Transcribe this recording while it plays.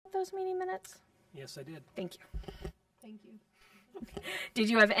those meeting minutes? Yes, I did. Thank you. Thank you. Did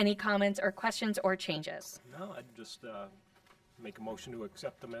you have any comments or questions or changes? No, I'd just make a motion to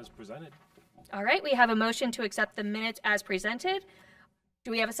accept them as presented. All right, we have a motion to accept the minutes as presented.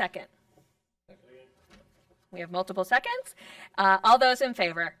 Do we have a second? Second. We have multiple seconds. All those in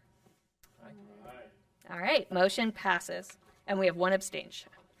favor? Aye. All right, motion passes. And we have one abstention.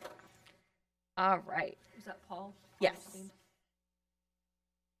 All right. Was that Paul? Yes.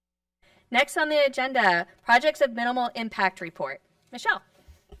 Next on the agenda, projects of minimal impact report. Michelle.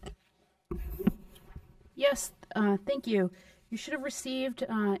 Yes, thank you. You should have received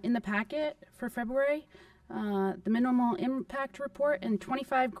in the packet for February the minimal impact report in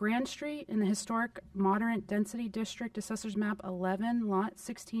 25 Grand Street in the historic moderate density district, assessors map 11, lot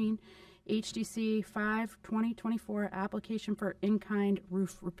 16, HDC 5 2024 application for in-kind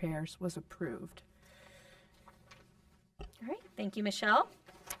roof repairs was approved. All right, thank you, Michelle.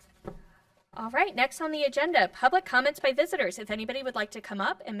 All right, next on the agenda, public comments by visitors. If anybody would like to come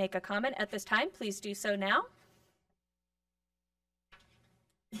up and make a comment at this time, please do so now.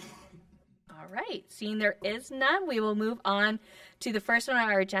 All right, seeing there is none, we will move on to the first one on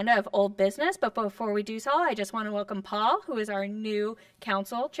our agenda of old business. But before we do so, I just want to welcome Paul, who is our new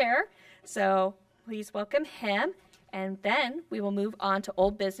council chair. So please welcome him. And then we will move on to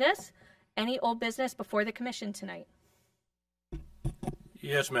old business. Any old business before the commission tonight?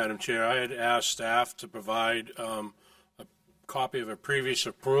 Yes, Madam Chair. I had asked staff to provide a copy of a previous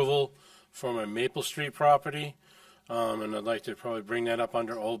approval from a Maple Street property, and I'd like to probably bring that up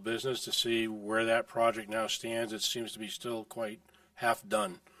under old business to see where that project now stands. It seems to be still quite half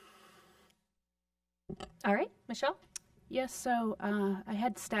done. All right, Michelle? Yes, so I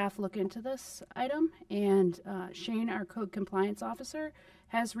had staff look into this item, and Shane, our code compliance officer,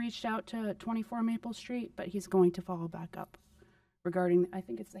 has reached out to 24 Maple Street, but he's going to follow back up regarding, I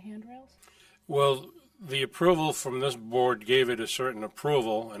think it's the handrails? Well, the approval from this board gave it a certain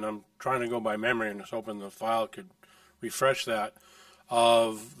approval, and I'm trying to go by memory and just hoping the file could refresh that,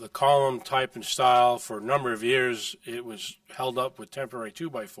 of the column type and style. For a number of years, it was held up with temporary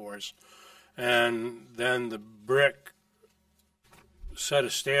 2x4s, and then the brick set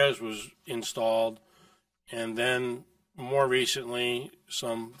of stairs was installed, and then more recently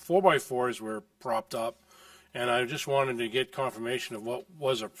some 4x4s were propped up, and I just wanted to get confirmation of what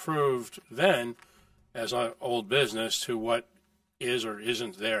was approved then as old business to what is or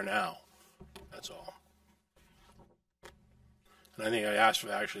isn't there now. That's all. And I think I asked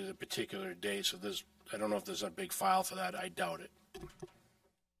for actually the particular date, so there's, I don't know if there's a big file for that. I doubt it.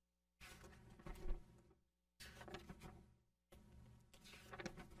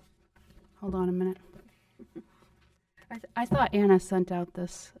 Hold on a minute. I thought Anna sent out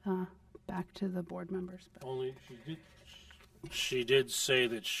this back to the board members. But. Only she did say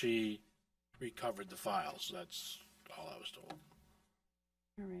that she recovered the files. That's all I was told.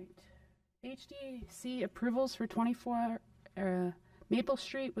 All right. HDC approvals for 24 Maple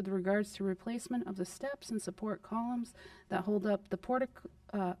Street with regards to replacement of the steps and support columns that hold up the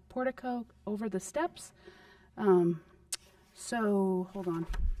portico over the steps. So, hold on.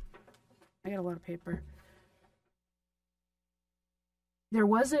 I got a lot of paper. There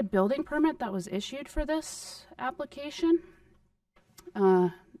was a building permit that was issued for this application.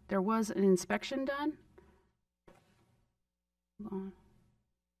 There was an inspection done. Hold on.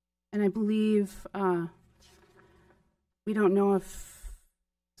 And I believe we don't know if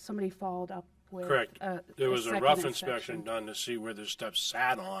somebody followed up with. Correct. There was a rough inspection done to see where the steps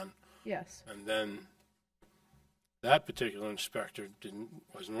sat on. Yes. And then that particular inspector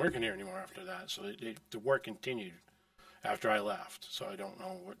wasn't working here anymore after that, so the work continued after I left. So I don't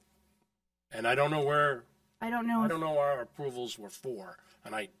know what, and I don't know where. I don't know what our approvals were for,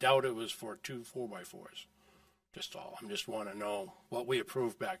 and I doubt it was for 2 4x4s. Just all. I just want to know what we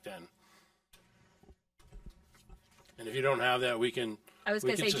approved back then. And if you don't have that, we can. I was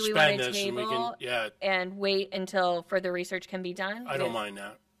going to say, do we suspend want to this and we table can, and wait until further research can be done? I don't mind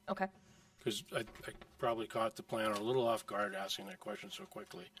that. Okay. Because I probably caught the planner a little off guard asking that question so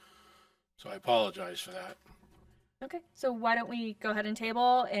quickly. So I apologize for that. Okay, so why don't we go ahead and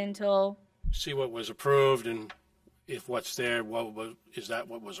table until... See what was approved, and if what's there, is that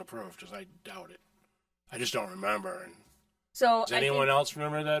what was approved? Because I doubt it. I just don't remember. And so does anyone else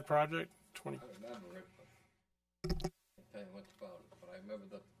remember that project? I remember it, but I can't tell you much about it. But I remember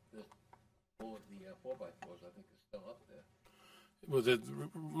the 4x4s, I think, is still up there. Well,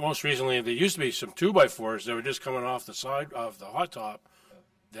 most recently, there used to be some 2x4s that were just coming off the side of the hot top.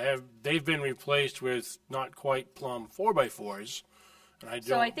 They've been replaced with not quite plumb 4x4s. And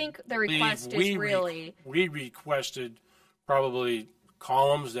I think the request is really... We requested probably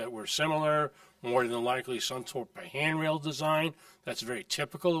columns that were similar, more than likely some sort of handrail design. That's very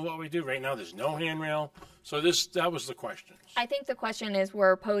typical of what we do. Right now there's no handrail. So that was the question. I think the question is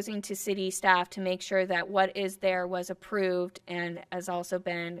we're posing to city staff to make sure that what is there was approved and has also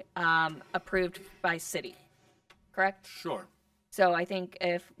been approved by city, correct? Sure. So I think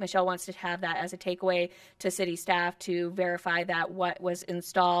if Michelle wants to have that as a takeaway to city staff to verify that what was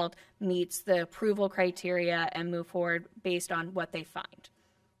installed meets the approval criteria and move forward based on what they find.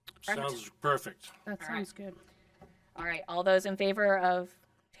 Correct? Sounds perfect. That sounds good. All right, all those in favor of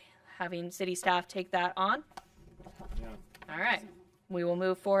having city staff take that on? Yeah. All right, we will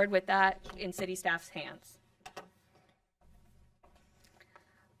move forward with that in city staff's hands.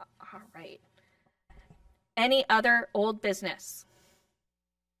 All right. Any other old business?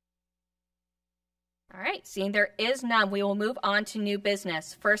 All right, seeing there is none, we will move on to new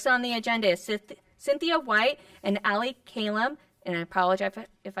business. First on the agenda is Cynthia White and Ali Kalem, and I apologize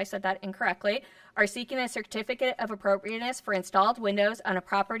if I said that incorrectly, are seeking a certificate of appropriateness for installed windows on a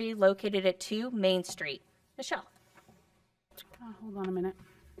property located at 2 Main Street. Michelle. Hold on a minute.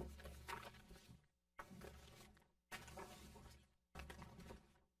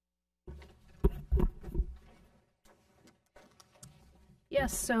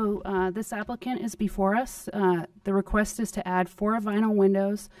 Yes, so this applicant is before us. The request is to add 4 vinyl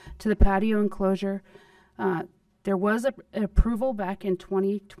windows to the patio enclosure. There was an approval back in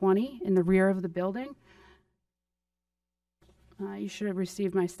 2020 in the rear of the building. You should have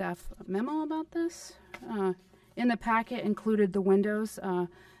received my staff memo about this. In the packet included the windows.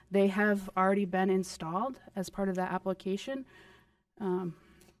 They have already been installed as part of that application.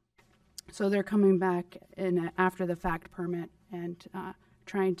 So they're coming back in after the fact permit and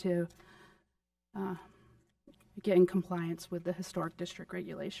trying to get in compliance with the historic district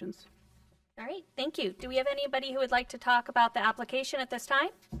regulations. All right, thank you. Do we have anybody who would like to talk about the application at this time?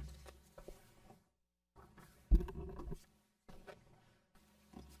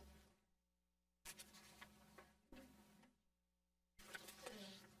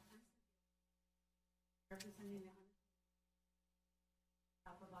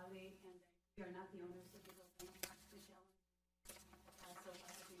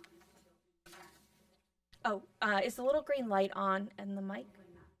 Oh, is the little green light on and the mic?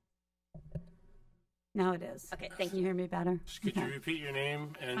 Now it is. Okay, thank Can you hear me better? Could you repeat your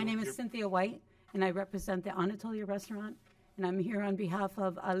name? And My name is Cynthia White, and I represent the Anatolia Restaurant, and I'm here on behalf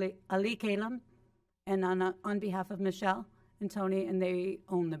of Ali Kalem and on behalf of Michelle and Tony, and they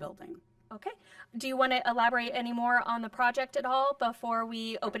own the building. Okay. Do you want to elaborate any more on the project at all before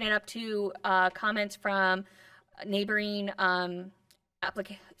we open it up to comments from neighboring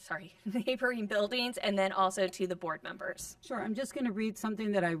neighboring buildings and then also to the board members? Sure. I'm just going to read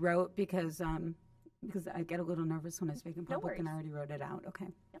something that I wrote because I get a little nervous when I speak in public, and I already wrote it out. Okay.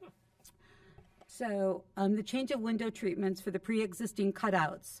 Yep. So the change of window treatments for the pre-existing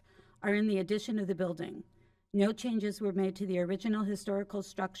cutouts are in the addition of the building. No changes were made to the original historical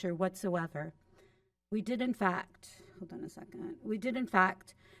structure whatsoever. We did, in fact,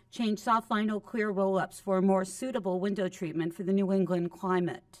 change soft vinyl clear roll-ups for a more suitable window treatment for the New England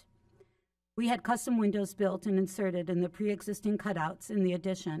climate. We had custom windows built and inserted in the pre-existing cutouts in the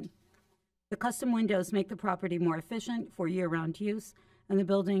addition. The custom windows make the property more efficient for year-round use, and the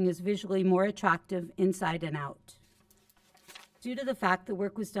building is visually more attractive inside and out. Due to the fact the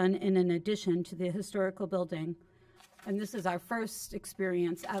work was done in an addition to the historical building, and this is our first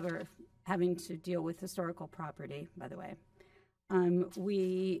experience ever having to deal with historical property, by the way,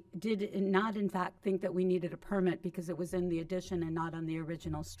 we did not, in fact, think that we needed a permit because it was in the addition and not on the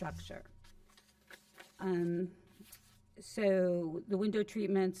original structure. So the window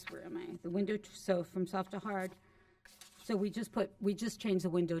treatments, where am I? So from soft to hard. So we just changed the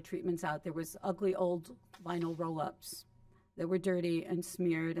window treatments out. There was ugly old vinyl roll-ups that were dirty and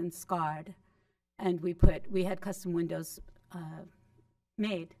smeared and scarred. And we had custom windows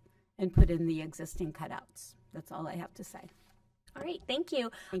made and put in the existing cutouts. That's all I have to say. All right, thank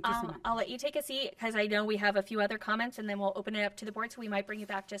you. Thank you so much. I'll let you take a seat because I know we have a few other comments, and then we'll open it up to the board, so we might bring you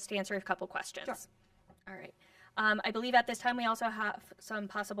back just to answer a couple questions. Sure. All right. I believe at this time we also have some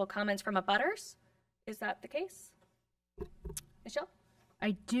possible comments from abutters. Is that the case? Michelle?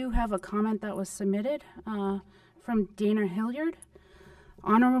 I do have a comment that was submitted from Dana Hilliard.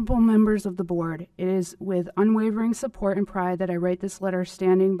 Honorable members of the board, it is with unwavering support and pride that I write this letter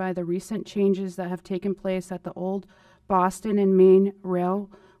standing by the recent changes that have taken place at the old Boston and Maine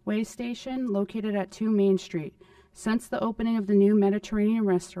Railway Station located at 2 Main Street. Since the opening of the new Mediterranean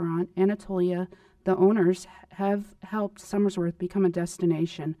restaurant, Anatolia, the owners have helped Somersworth become a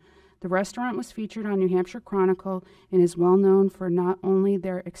destination. The restaurant was featured on New Hampshire Chronicle and is well known for not only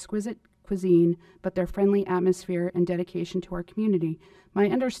their exquisite cuisine, but their friendly atmosphere and dedication to our community. My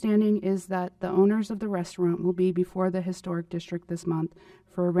understanding is that the owners of the restaurant will be before the Historic District this month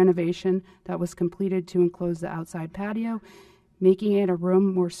for a renovation that was completed to enclose the outside patio, making it a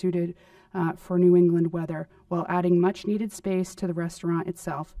room more suited for New England weather, while adding much-needed space to the restaurant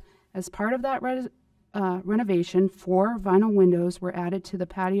itself. As part of that renovation, 4 vinyl windows were added to the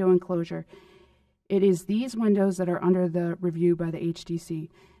patio enclosure. It is these windows that are under the review by the HDC.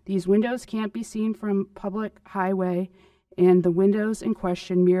 These windows can't be seen from public highway, and the windows in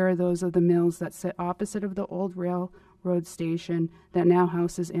question mirror those of the mills that sit opposite of the old railroad station that now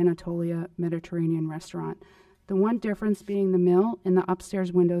houses Anatolia Mediterranean Restaurant. The one difference being the mill and the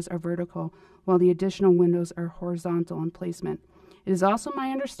upstairs windows are vertical, while the additional windows are horizontal in placement. It is also my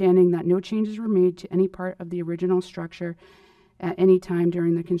understanding that no changes were made to any part of the original structure at any time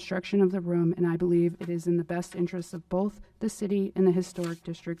during the construction of the room, and I believe it is in the best interest of both the city and the historic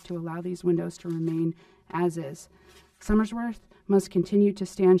district to allow these windows to remain as is. Somersworth must continue to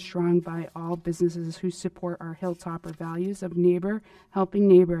stand strong by all businesses who support our Hilltopper values of neighbor helping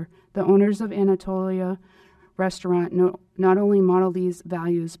neighbor. The owners of Anatolia Restaurant not only model these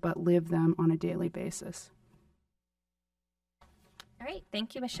values, but live them on a daily basis. All right,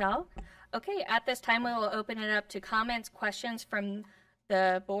 thank you, Michelle. Okay, at this time, we will open it up to comments, questions from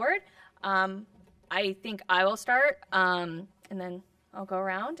the board. I think I will start, and then I'll go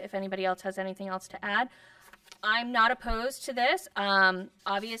around if anybody else has anything else to add. I'm not opposed to this.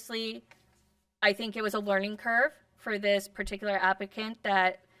 Obviously, I think it was a learning curve for this particular applicant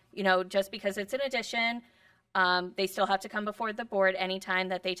that, you know, just because it's an addition, they still have to come before the board anytime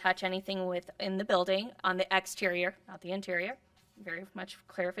that they touch anything within the building on the exterior, not the interior. Very much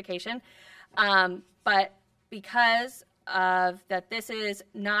clarification. But because of that this is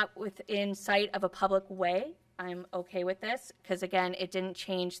not within sight of a public way, I'm okay with this because, again, it didn't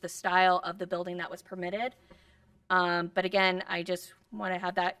change the style of the building that was permitted. But again, I just want to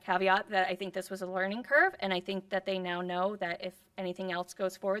have that caveat that I think this was a learning curve, and I think that they now know that if anything else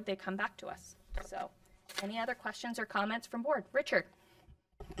goes forward, they come back to us. So any other questions or comments from board? Richard.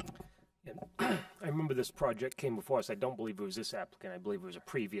 I remember this project came before us. I don't believe it was this applicant. I believe it was a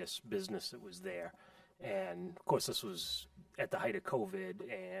previous business that was there. And, of course, this was at the height of COVID,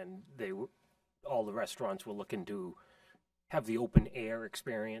 and all the restaurants were looking to have the open air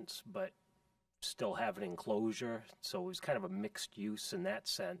experience, but still have an enclosure. So it was kind of a mixed use in that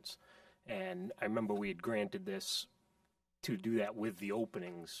sense. And I remember we had granted this to do that with the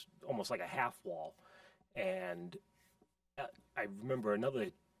openings, almost like a half wall. And I remember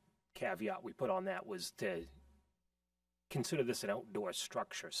another caveat we put on that was to consider this an outdoor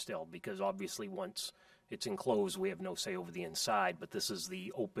structure still, because obviously once it's enclosed, we have no say over the inside, but this is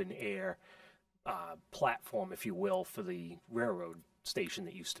the open air platform, if you will, for the railroad station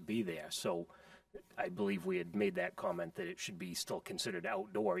that used to be there. So I believe we had made that comment that it should be still considered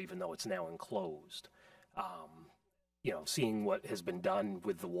outdoor, even though it's now enclosed. You know, seeing what has been done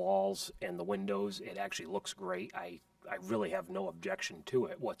with the walls and the windows, it actually looks great. I really have no objection to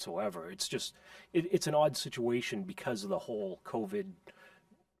it whatsoever. It's just, it's an odd situation because of the whole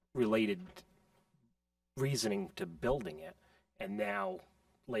COVID-related reasoning to building it. And now,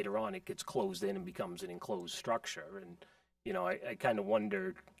 later on, it gets closed in and becomes an enclosed structure. And, you know, I kind of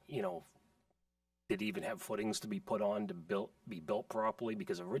wonder, you know, did it even have footings to be put on to be built properly?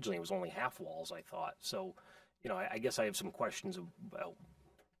 Because originally it was only half walls, I thought. So, you know, I guess I have some questions about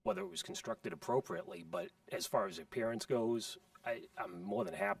whether it was constructed appropriately, but as far as appearance goes, I'm more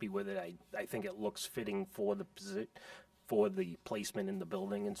than happy with it. I think it looks fitting for the placement in the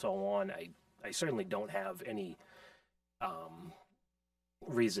building and so on. I certainly don't have any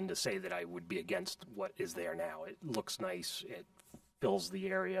reason to say that I would be against what is there now. It looks nice. It fills the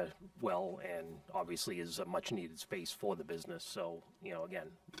area well, and obviously is a much-needed space for the business. So, you know, again,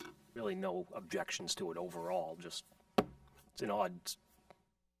 really no objections to it overall. Just it's an odd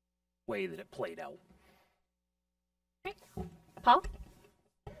way that it played out. Okay. Paul?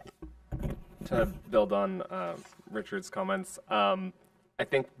 To build on Richard's comments, I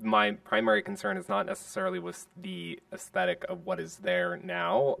think my primary concern is not necessarily with the aesthetic of what is there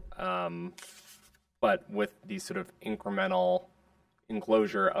now, but with the sort of incremental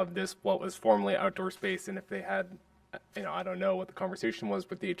enclosure of this, what was formerly outdoor space. And if they had, you know, I don't know what the conversation was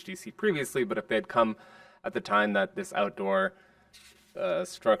with the HDC previously, but if they had come at the time that this outdoor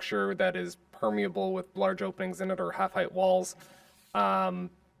structure that is permeable with large openings in it or half-height walls,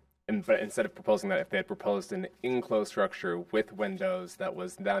 but instead of proposing that, if they had proposed an enclosed structure with windows that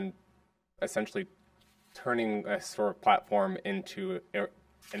was then essentially turning a sort of platform into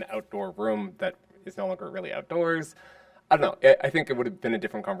an outdoor room that is no longer really outdoors. I don't know. I think it would have been a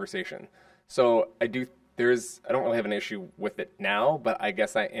different conversation. So I don't really have an issue with it now, but I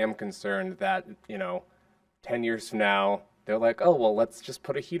guess I am concerned that, 10 years from now, they're like, oh, well, let's just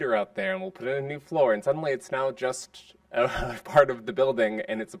put a heater out there and we'll put in a new floor. And suddenly it's now just a part of the building,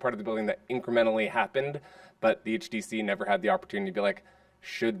 and it's a part of the building that incrementally happened, but the HDC never had the opportunity to be like,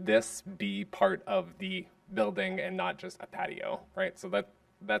 should this be part of the building and not just a patio, right? So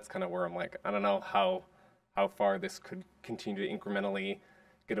that's kind of where I'm like, I don't know how far this could continue to incrementally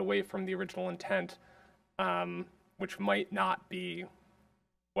get away from the original intent, which might not be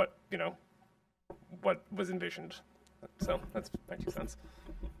what was envisioned. So that's my 2 cents.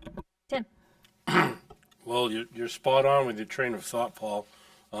 Tim. Well, you're spot on with your train of thought, Paul.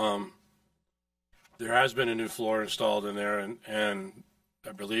 There has been a new floor installed in there, and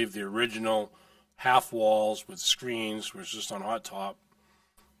I believe the original half walls with screens was just on hot top.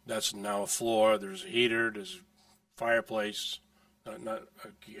 That's now a floor. There's a heater. There's a fireplace. I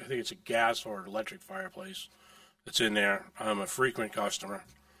think it's a gas or electric fireplace that's in there. I'm a frequent customer.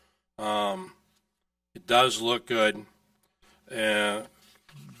 It does look good. That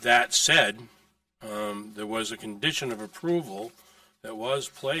said, there was a condition of approval that was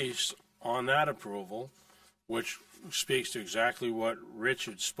placed on that approval, which speaks to exactly what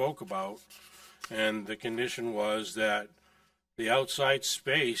Richard spoke about. And the condition was that the outside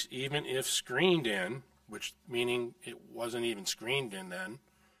space, even if screened in, which meaning it wasn't even screened in then,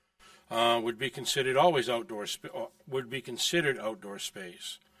 would be considered always outdoor. Would be considered outdoor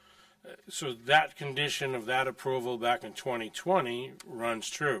space. So that condition of that approval back in 2020 runs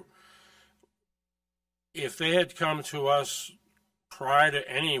true. If they had come to us prior to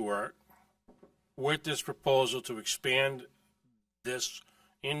any work with this proposal to expand this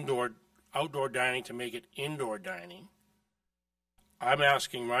outdoor dining to make it indoor dining, I'm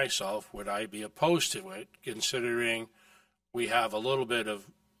asking myself, would I be opposed to it, considering we have a little bit of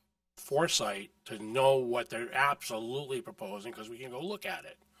foresight to know what they're absolutely proposing, because we can go look at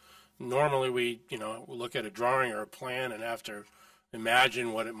it. Normally we look at a drawing or a plan and have to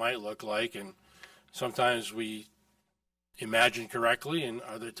imagine what it might look like, and sometimes we imagine correctly, and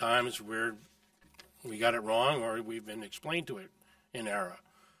other times we got it wrong or we've been explained to it in error.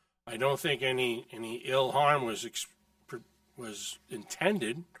 I don't think any ill harm was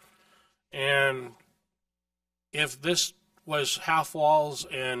intended, and if this was half walls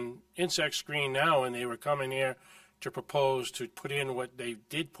and insect screen now and they were coming here to propose to put in what they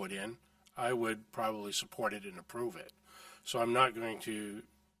did put in, I would probably support it and approve it. So I'm not going to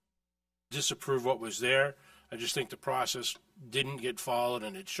disapprove what was there. I just think the process didn't get followed,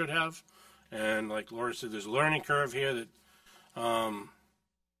 and it should have. And like Laura said, there's a learning curve here that,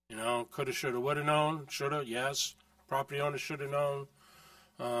 coulda, shoulda, woulda known. Shoulda, yes. Property owner should have known.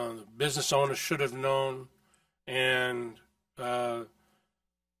 The business owner should have known. And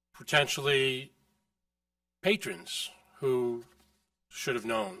potentially patrons who should have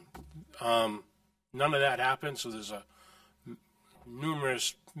known. None of that happened, so there's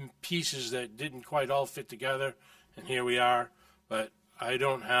numerous pieces that didn't quite all fit together, and here we are. But I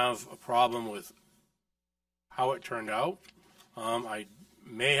don't have a problem with how it turned out. I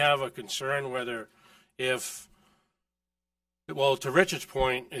may have a concern whether to Richard's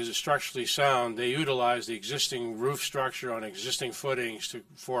point, is it structurally sound? They utilize the existing roof structure on existing footings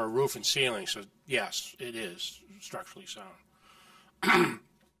for a roof and ceiling. So yes, it is structurally sound.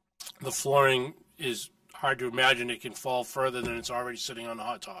 The flooring is hard to imagine it can fall further than it's already sitting on the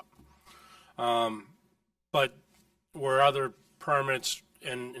hot top. But where other permits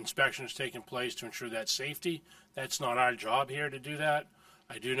and inspections taking place to ensure that safety, that's not our job here to do that.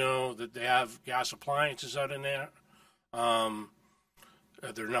 I do know that they have gas appliances out in there. Are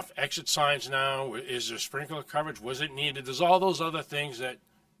there enough exit signs now? Is there sprinkler coverage? Was it needed? There's all those other things that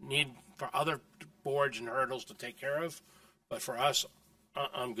need for other boards and hurdles to take care of. But for us,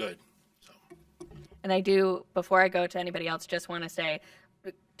 I'm good. So. And I do, before I go to anybody else, just want to say,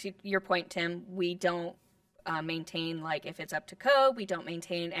 to your point, Tim, we don't maintain, like, if it's up to code, we don't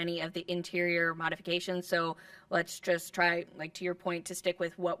maintain any of the interior modifications. So let's just try, like, to your point, to stick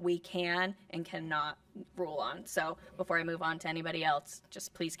with what we can and cannot rule on. So before I move on to anybody else,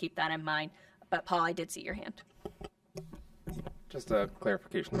 just please keep that in mind. But Paul, I did see your hand. Just a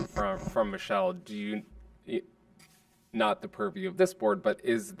clarification from Michelle. Do you, not the purview of this board, but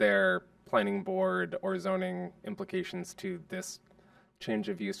is there planning board or zoning implications to this change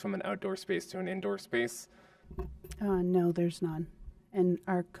of use from an outdoor space to an indoor space? No, there's none. And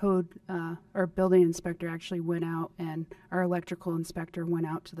our our building inspector actually went out, and our electrical inspector went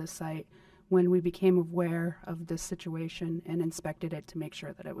out to the site when we became aware of this situation and inspected it to make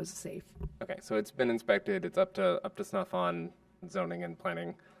sure that it was safe. Okay, so it's been inspected. It's up to snuff on zoning and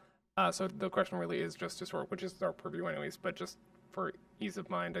planning. So the question really is just historic, which is our purview anyways, but just for ease of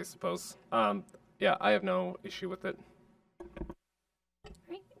mind, I suppose. Yeah, I have no issue with it.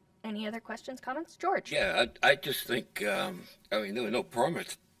 Right. Any other questions, comments? George? Yeah, I just think, I mean, there were no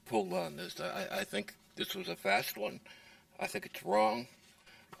permits pulled on this. I think this was a fast one. I think it's wrong.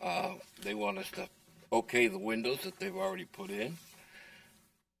 They want us to okay the windows that they've already put in.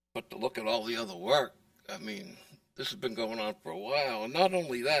 But to look at all the other work, I mean, this has been going on for a while. And not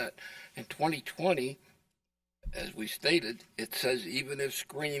only that, in 2020, as we stated, it says even if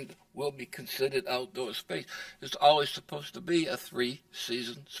screened will be considered outdoor space. It's always supposed to be a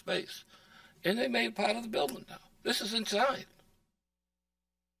 3-season space. And they made part of the building now. This is inside.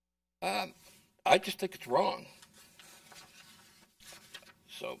 I just think it's wrong.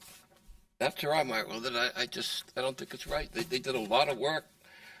 So that's where I'm at with it. I don't think it's right. They did a lot of work.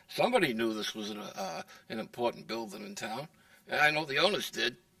 Somebody knew this was an important building in town. And I know the owners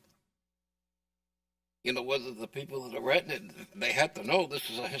did. You know, whether the people that are renting it, they had to know this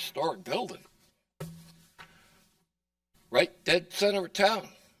is a historic building. Right dead center of town.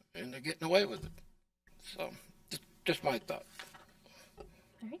 And they're getting away with it. So, just my thought. All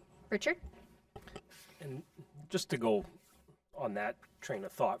right. Richard? And just to go on that train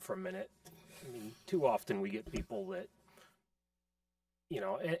of thought for a minute, I mean, too often we get people that, you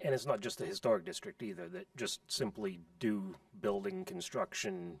know, and it's not just the historic district either, that just simply do building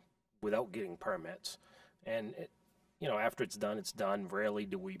construction without getting permits. And, you know, after it's done. Rarely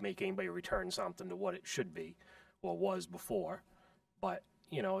do we make anybody return something to what it should be or was before. But,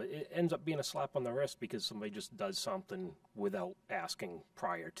 you know, it ends up being a slap on the wrist because somebody just does something without asking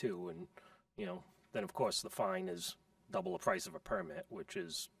prior to. And, you know, then, of course, the fine is double the price of a permit, which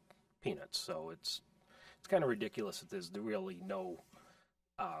is peanuts. So it's kind of ridiculous that there's really no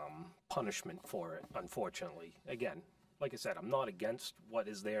punishment for it, unfortunately. Again, like I said, I'm not against what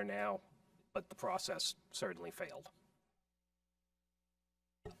is there now, but the process certainly failed.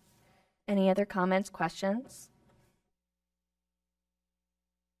 Any other comments, questions?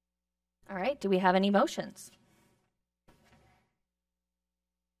 All right, do we have any motions?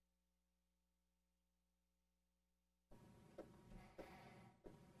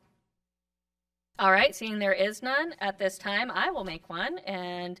 All right, seeing there is none at this time, I will make one.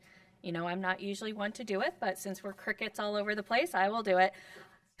 And, you know, I'm not usually one to do it, but since we're crickets all over the place, I will do it.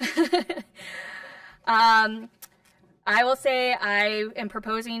 I will say I am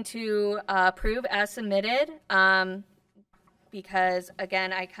proposing to approve as submitted because,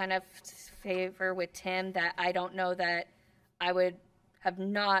 again, I kind of favor with Tim that I don't know that I would have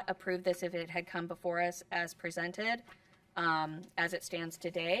not approved this if it had come before us as presented as it stands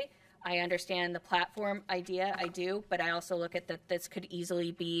today. I understand the platform idea, I do, but I also look at that this could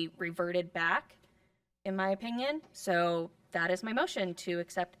easily be reverted back, in my opinion. So that is my motion to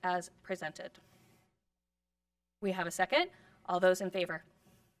accept as presented. We have a second. All those in favor?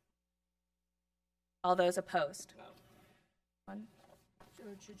 All those opposed? No. One.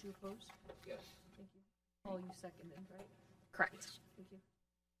 George, should you oppose? Yes. Thank you. Paul, you seconded, right? Correct. Thank you.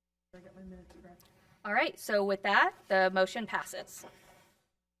 I got my minutes correct. All right, so with that, the motion passes.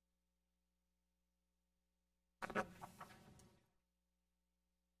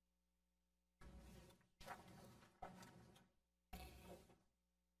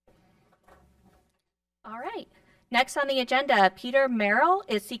 All right. Next on the agenda, Peter Merrill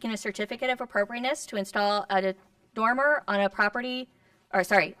is seeking a certificate of appropriateness to install a dormer on a proposed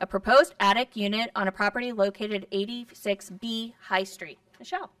attic unit on a property located 86B High Street.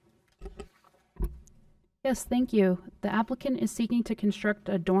 Michelle. Yes, thank you. The applicant is seeking to construct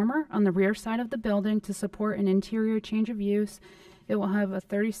a dormer on the rear side of the building to support an interior change of use. It will have a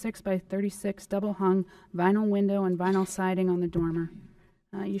 36 by 36 double hung vinyl window and vinyl siding on the dormer.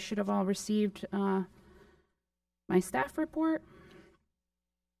 You should have all received my staff report.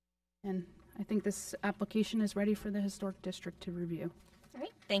 And I think this application is ready for the Historic District to review. All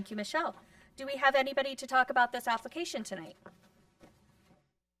right, thank you, Michelle. Do we have anybody to talk about this application tonight?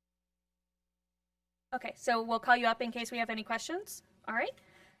 Okay, so we'll call you up in case we have any questions. All right,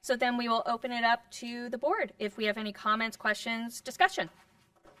 so then we will open it up to the board if we have any comments, questions, discussion.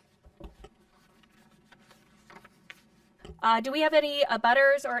 Do we have any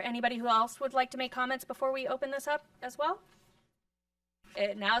abutters or anybody who else would like to make comments before we open this up as well?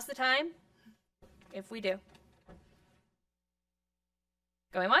 Now's the time, if we do.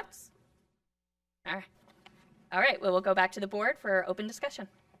 Going once? All right. All right, well, we'll go back to the board for open discussion.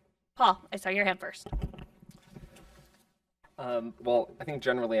 Paul, I saw your hand first. Well, I think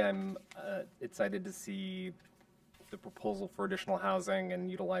generally I'm excited to see the proposal for additional housing and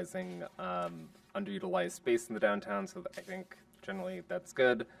utilizing underutilized space in the downtown, so I think generally that's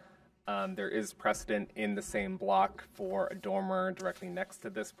good. There is precedent in the same block for a dormer directly next to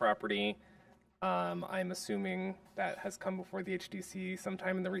this property. I'm assuming that has come before the HDC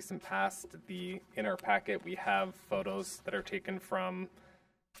sometime in the recent past. In our packet, we have photos that are taken from,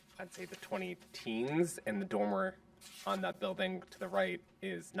 I'd say, the 20-teens, and the dormer on that building to the right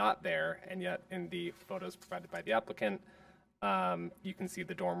is not there, and yet in the photos provided by the applicant, you can see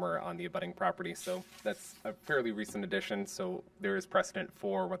the dormer on the abutting property. So that's a fairly recent addition, so there is precedent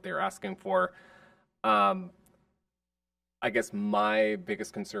for what they're asking for. I guess my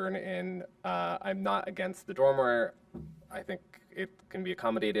biggest concern I'm not against the dormer. I think it can be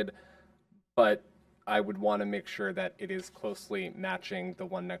accommodated, but I would want to make sure that it is closely matching the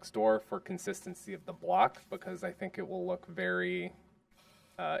one next door for consistency of the block, because I think it will look very,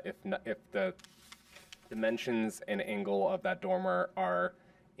 if the dimensions and angle of that dormer are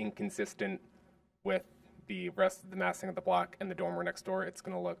inconsistent with the rest of the massing of the block and the dormer next door, it's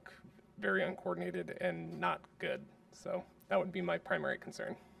going to look very uncoordinated and not good. So that would be my primary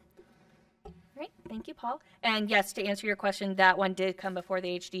concern. Great, thank you, Paul. And yes, to answer your question, that one did come before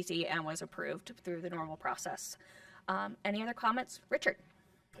the HDC and was approved through the normal process. Any other comments? Richard?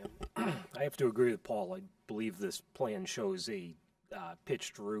 I have to agree with Paul. I believe this plan shows a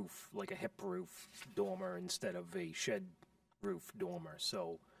pitched roof, like a hip roof dormer instead of a shed roof dormer.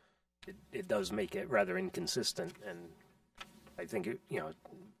 So it does make it rather inconsistent, and I think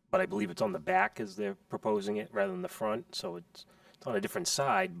but I believe it's on the back as they're proposing it rather than the front. So it's on a different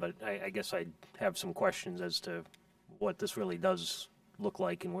side, but I guess I'd have some questions as to what this really does look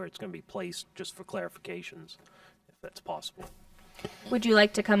like and where it's going to be placed, just for clarifications, if that's possible. Would you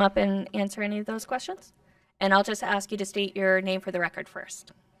like to come up and answer any of those questions? And I'll just ask you to state your name for the record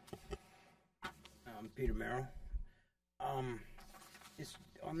first. Peter Merrill. It's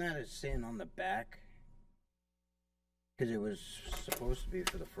on that, it's saying on the back, because it was supposed to be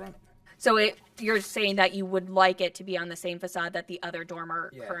for the front. So you're saying that you would like it to be on the same facade that the other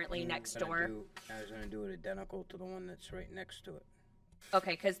dormer currently next door? I was going to do it identical to the one that's right next to it.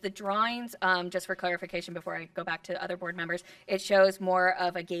 Okay, because the drawings, just for clarification before I go back to other board members, it shows more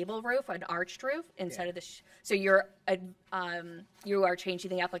of a gable roof, an arched roof, instead of the... so you are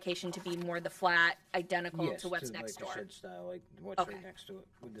changing the application to be more the flat, identical to what's next door? Yes, like the shed style, like what's right next to it,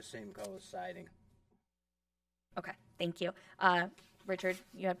 with the same color siding. Okay, thank you. Richard,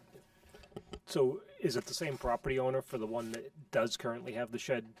 you have... So is it the same property owner for the one that does currently have the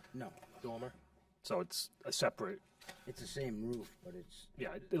shed dormer? So it's a separate... It's the same roof, but it's... Yeah,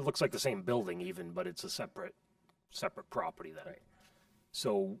 it looks like the same building even, but it's a separate property then. Right.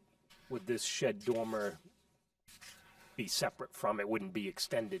 So would this shed dormer be separate from it? Wouldn't be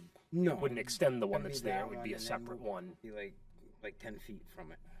extended? No. It wouldn't extend the one that's there. It would be a and separate then one. Be like 10 feet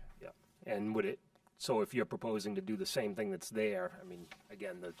from it. Yeah. And would it... So if you're proposing to do the same thing that's there, I mean,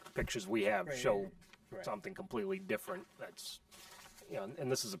 again, the pictures we have show something completely different. That's,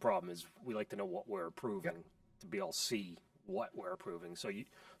 and this is the problem, is we like to know what we're approving to be able to see what we're approving. So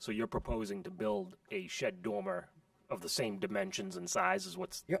you're proposing to build a shed dormer of the same dimensions and size as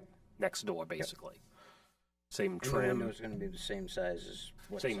what's next door, basically. Same trim. And the window's going to be the same size as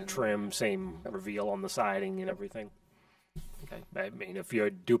what's same trim, same reveal on the siding and everything. Okay. I mean, if you're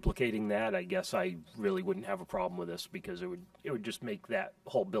duplicating that, I guess I really wouldn't have a problem with this, because it would just make that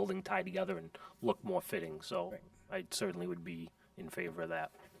whole building tie together and look more fitting. So I certainly would be in favor of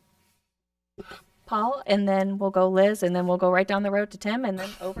that. Paul, and then we'll go Liz, and then we'll go right down the road to Tim, and then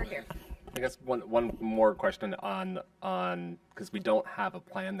over here. I guess one more question on because we don't have a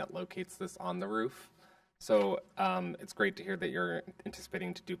plan that locates this on the roof. So it's great to hear that you're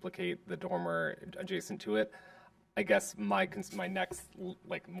anticipating to duplicate the dormer adjacent to it. I guess my next,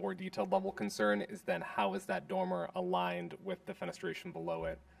 like, more detailed level concern is then how is that dormer aligned with the fenestration below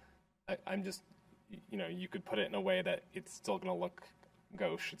it? I'm just, you could put it in a way that it's still going to look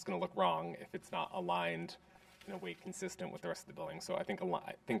gauche. It's going to look wrong if it's not aligned in a way consistent with the rest of the building. So I think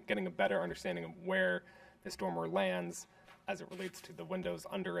getting a better understanding of where this dormer lands as it relates to the windows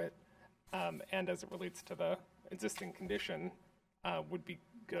under it and as it relates to the existing condition would be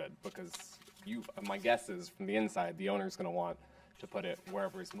good, because my guess is from the inside, the owner's going to want to put it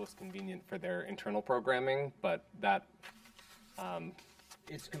wherever is most convenient for their internal programming, but that...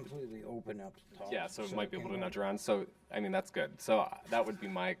 it's completely open up top. Yeah, so it might be able to nudge around. So, I mean, that's good. So that would be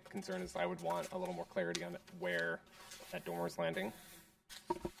my concern, is I would want a little more clarity on where that dormer is landing.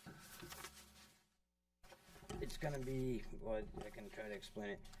 It's going to be, well, I can try to explain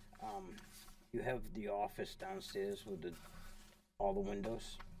it. You have the office downstairs with the all the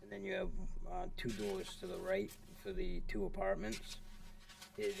windows, and then you have 2 doors to the right for the 2 apartments.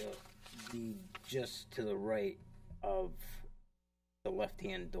 It'll be just to the right of the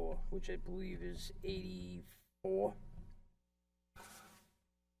left-hand door, which I believe is 84.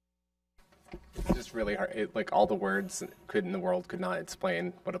 It's just really hard. Like all the words in the world could not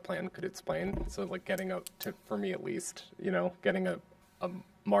explain what a plan could explain. So like getting for me at least, getting a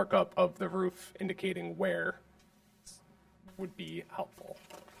markup of the roof indicating where would be helpful.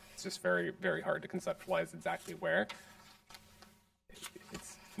 It's just very, very hard to conceptualize exactly where.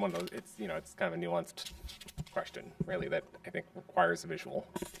 It's one of those. It's kind of a nuanced question, really, that I think requires a visual.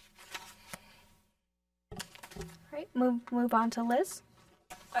 All right, move on to Liz.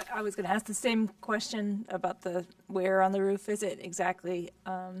 I was going to ask the same question about the where on the roof is it exactly.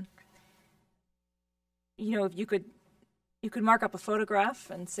 If you could mark up a photograph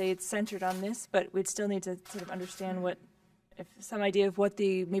and say it's centered on this, but we'd still need to sort of understand some idea of what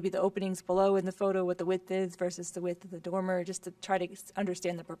maybe the openings below in the photo, what the width is versus the width of the dormer, just to try to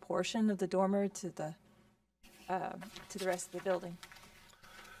understand the proportion of the dormer to the rest of the building.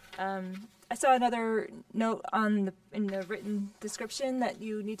 I saw another note in the written description that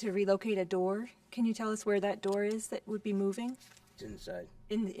you need to relocate a door. Can you tell us where that door is that would be moving? It's inside.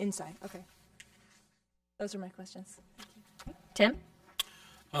 In the inside, okay. Those are my questions. Tim?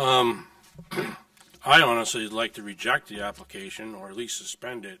 I honestly would like to reject the application, or at least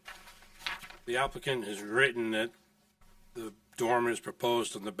suspend it. The applicant has written that the dormer is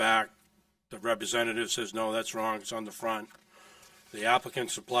proposed on the back. The representative says, no, that's wrong, it's on the front. The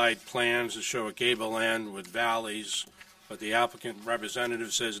applicant supplied plans to show a gable end with valleys, but the applicant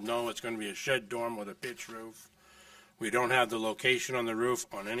representative says, no, it's going to be a shed dorm with a pitch roof. We don't have the location on the roof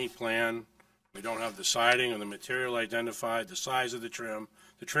on any plan. We don't have the siding or the material identified, the size of the trim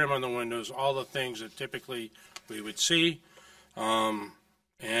on the windows, all the things that typically we would see.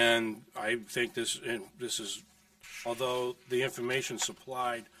 And I think this is, although the information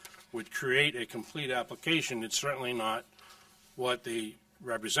supplied would create a complete application, it's certainly not what the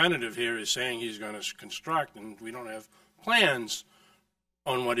representative here is saying he's going to construct, and we don't have plans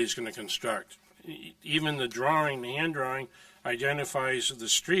on what he's going to construct. Even the hand drawing, identifies the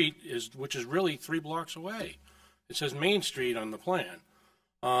street, which is really 3 blocks away. It says Main Street on the plan.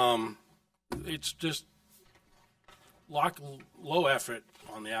 It's just low effort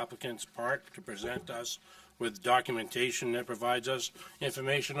on the applicant's part to present us with documentation that provides us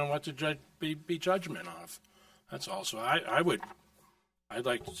information on what to be judgment of. That's all. So I'd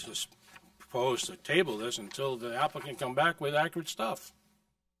like to just propose to table this until the applicant come back with accurate stuff.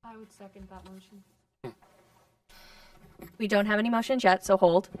 I would second that motion. We don't have any motions yet, so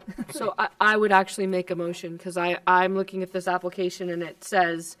hold. So I would actually make a motion, because I'm looking at this application and it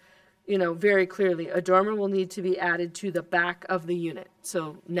says, very clearly, a dormer will need to be added to the back of the unit.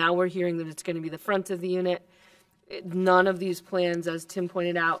 So now we're hearing that it's going to be the front of the unit. None of these plans, as Tim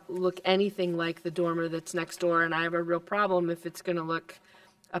pointed out, look anything like the dormer that's next door, and I have a real problem if it's going to look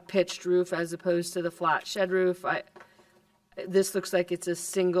a pitched roof as opposed to the flat shed roof. This looks like it's a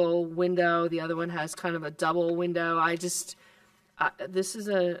single window. The other one has kind of a double window. This is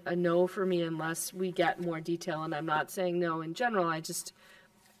a no for me unless we get more detail, and I'm not saying no in general.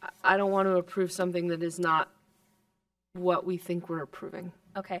 I don't want to approve something that is not what we think we're approving.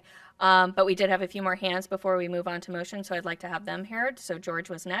 Okay. But we did have a few more hands before we move on to motions, so I'd like to have them heard. So George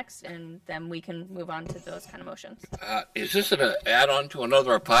was next, and then we can move on to those kind of motions. Is this an add-on to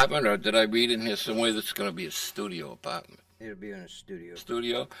another apartment, or did I read in here somewhere that's going to be a studio apartment? It'll be in a studio.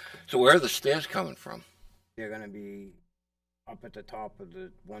 Studio? So where are the stairs coming from? They're going to be up at the top of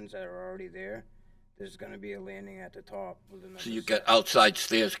the ones that are already there. There's going to be a landing at the top with another. So you got outside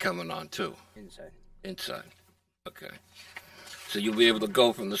stairs coming on, too? Inside. Inside. Okay. So you'll be able to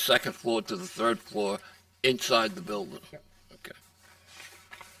go from the 2nd floor to the 3rd floor inside the building? Yep. Okay.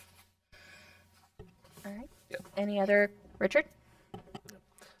 All right. Yep. Any other, Richard?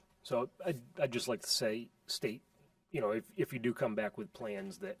 So I'd just like to state, if you do come back with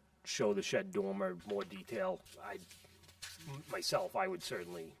plans that show the shed dormer more detail, I would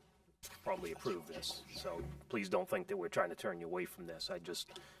certainly probably approve this. So please don't think that we're trying to turn you away from this.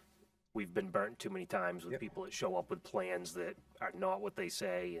 We've been burnt too many times with people that show up with plans that are not what they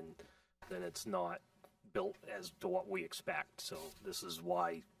say, and then it's not built as to what we expect. So this is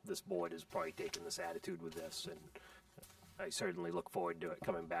why this board is probably taking this attitude with this, and I certainly look forward to it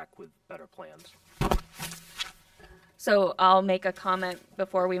coming back with better plans. So I'll make a comment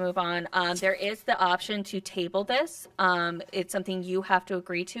before we move on. There is the option to table this. It's something you have to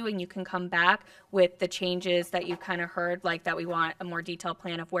agree to, and you can come back with the changes that you kind of heard, like that we want a more detailed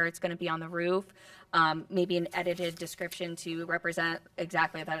plan of where it's going to be on the roof, maybe an edited description to represent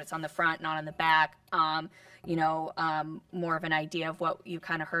exactly that it's on the front, not on the back. More of an idea of what you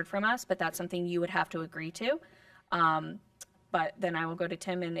kind of heard from us, but that's something you would have to agree to. But then I will go to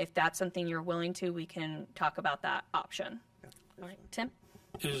Tim, and if that's something you're willing to, we can talk about that option. All right, Tim?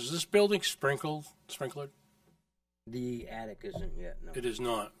 Is this building sprinklered? The attic isn't yet, no. It is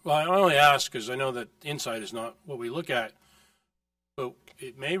not. Well, I only ask because I know that inside is not what we look at, but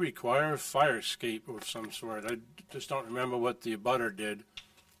it may require a fire escape of some sort. I just don't remember what the abutter did.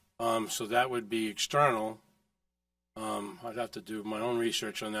 So that would be external. I'd have to do my own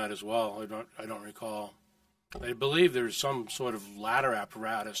research on that as well. I don't recall. I believe there's some sort of ladder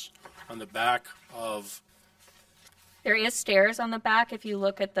apparatus on the back of. There is stairs on the back if you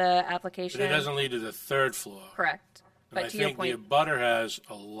look at the application. But it doesn't lead to the third floor. Correct. And But I to your think point, the abutter has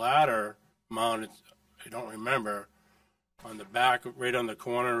a ladder mounted, I don't remember, on the back, right on the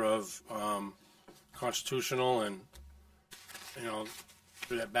corner of Constitutional and,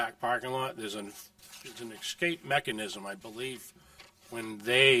 through that back parking lot. There's an escape mechanism, I believe, when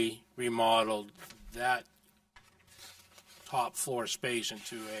they remodeled that top floor space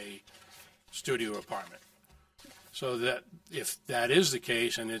into a studio apartment. So that if that is the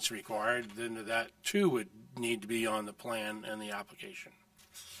case and it's required, then that too would need to be on the plan and the application.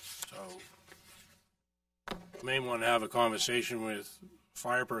 So you may want to have a conversation with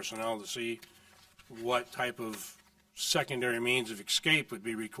fire personnel to see what type of secondary means of escape would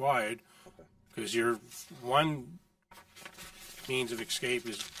be required, because your one means of escape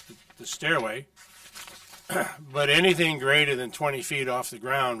is the stairway. But anything greater than 20 feet off the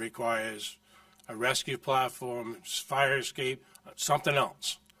ground requires a rescue platform, fire escape, something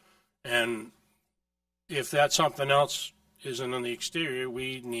else. And if that something else isn't on the exterior,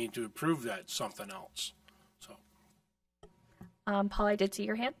 we need to approve that something else. So, Paul, I did see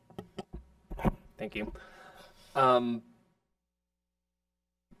your hand. Thank you.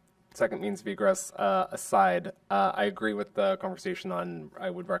 Second means of egress aside, I agree with the conversation on, I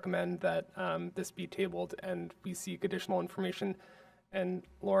would recommend that this be tabled and we seek additional information. And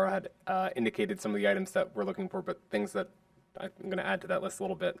Laura had indicated some of the items that we're looking for, but things that I'm going to add to that list a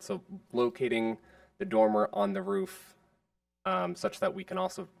little bit. So locating the dormer on the roof such that we can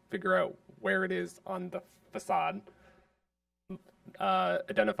also figure out where it is on the facade,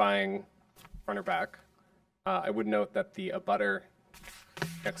 identifying front or back. I would note that the abutter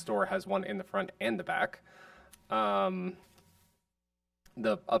next door has one in the front and the back. The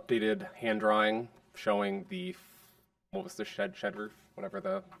updated hand drawing showing the, what was the shed roof, whatever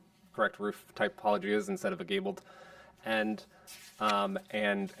the correct roof typology is instead of a gabled, and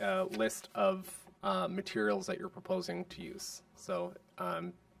a list of materials that you're proposing to use. So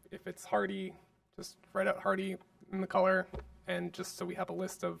if it's hardy, just write out hardy in the color, and just so we have a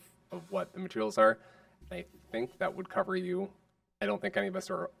list of what the materials are. I think that would cover you. I don't think any of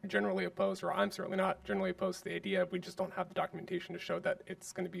us are generally opposed, or I'm certainly not generally opposed to the idea. We just don't have the documentation to show that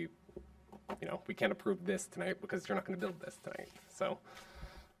it's going to be, we can't approve this tonight because you're not going to build this tonight. So.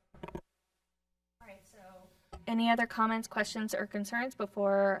 All right, so any other comments, questions, or concerns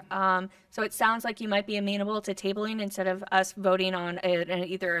before? So it sounds like you might be amenable to tabling instead of us voting on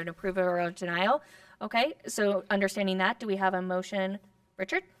either an approval or a denial. Okay, so understanding that, do we have a motion,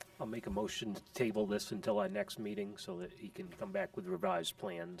 Richard? I'll make a motion to table this until our next meeting so that he can come back with revised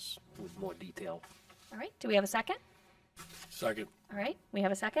plans with more detail. All right, do we have a second? Second. All right, we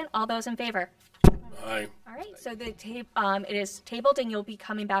have a second. All those in favor? Aye. All right, so it is tabled, and you'll be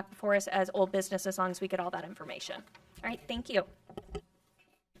coming back before us as old business as long as we get all that information. All right, thank you.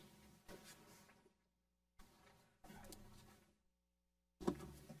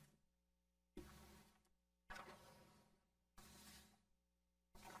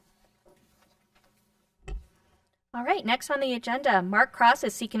 All right, next on the agenda, Mark Cross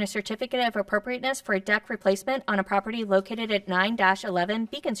is seeking a certificate of appropriateness for a deck replacement on a property located at 9-11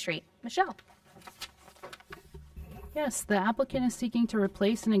 Beacon Street. Michelle. Yes, the applicant is seeking to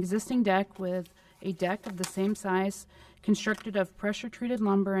replace an existing deck with a deck of the same size constructed of pressure-treated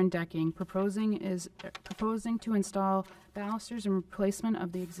lumber and decking. Proposing to install balusters and replacement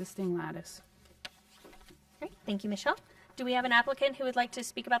of the existing lattice. Great, thank you, Michelle. Do we have an applicant who would like to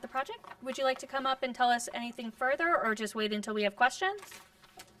speak about the project? Would you like to come up and tell us anything further, or just wait until we have questions?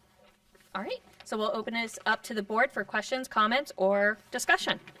 All right, so we'll open this up to the board for questions, comments, or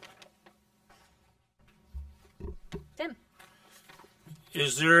discussion. Tim.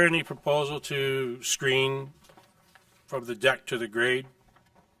 Is there any proposal to screen from the deck to the grade.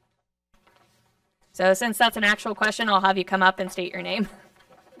 So since that's an actual question, I'll have you come up and state your name.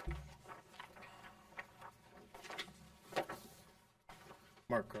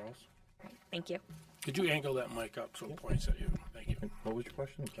 Mark Cross. Thank you. Could you angle that mic up so it points at you? Thank you. What was your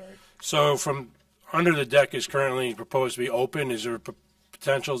question? Sorry. So from under the deck is currently proposed to be open. Is there a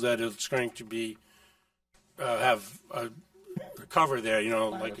potential that it's going to be have a cover there,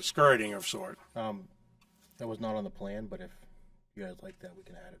 like a skirting of sort? That was not on the plan, but if you guys like that, we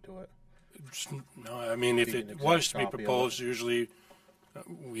can add it to it. No, I mean, if Be an it was to be exact copy of proposed, usually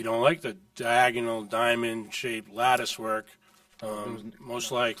we don't like the diagonal diamond-shaped lattice work.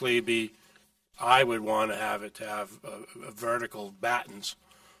 Most likely I would want to have it to have a vertical battens.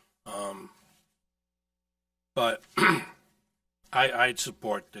 But I'd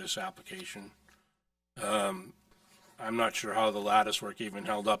support this application. I'm not sure how the lattice work even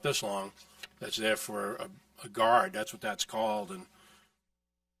held up this long. That's there for a guard. That's what that's called. And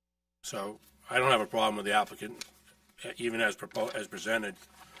so I don't have a problem with the applicant, even as presented,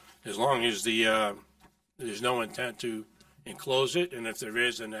 as long as there's no intent to enclose it, and if there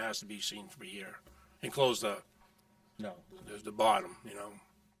is, then it has to be seen from here. Enclose the bottom,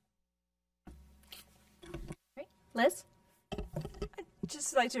 Right. Liz? I'd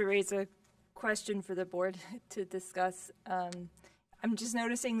just like to raise a question for the board to discuss. I'm just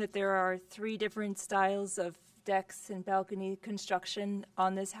noticing that there are 3 different styles of decks and balcony construction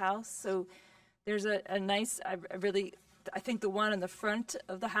on this house. So there's a nice, I think the one in the front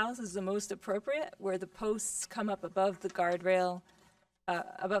of the house is the most appropriate, where the posts come up above the guardrail,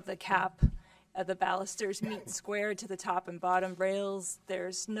 above the cap. The balusters meet square to the top and bottom rails.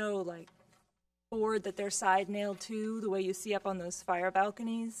 There's no board that they're side nailed to the way you see up on those fire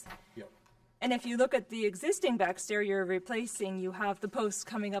balconies. Yep. And if you look at the existing back stair you're replacing, you have the posts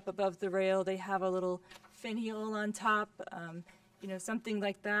coming up above the rail. They have a little finial on top, something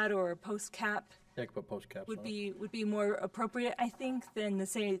like that, or a post cap. Yeah, I could put post caps would on be more appropriate, I think, than the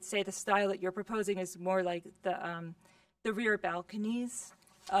say the style that you're proposing is more like the rear balconies,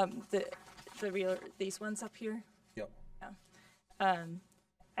 the rear, these ones up here. Yep. Yeah.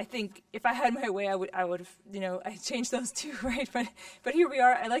 I think if I had my way, I would have I changed those 2, right? But here we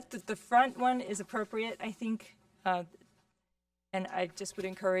are. I like the front one is appropriate, I think, and I just would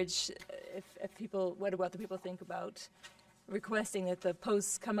encourage if people, what do people think about requesting that the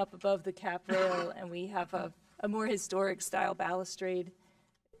posts come up above the cap rail and we have a more historic style balustrade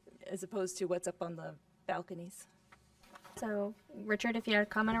as opposed to what's up on the balconies. So, Richard, if you had a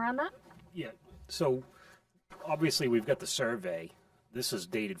comment around that? Yeah. So, obviously, we've got the survey. This is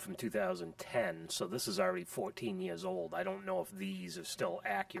dated from 2010, so this is already 14 years old. I don't know if these are still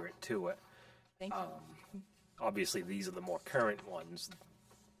accurate to it. Thank you. Obviously, these are the more current ones,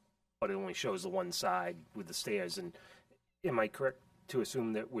 but it only shows the one side with the stairs. And am I correct to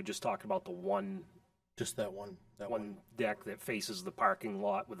assume that we're just talking about the one? Just that one. One deck that faces the parking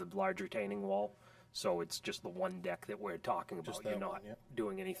lot with a large retaining wall? So it's just the one deck that we're talking about. Just that You're not one, yeah.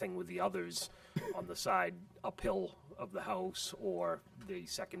 doing anything with the others on the side uphill of the house or the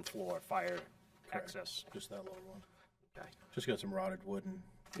second floor fire access. Just that little one. Okay. Just got some rotted wood and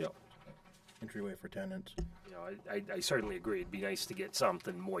Yep. entryway for tenants. I certainly agree. It'd be nice to get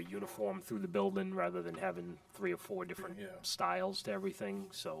something more uniform through the building rather than having 3 or 4 different styles to everything.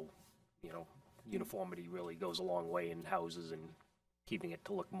 So, uniformity really goes a long way in houses and keeping it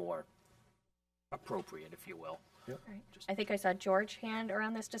to look more appropriate, if you will. Yep. Right. I think I saw George hand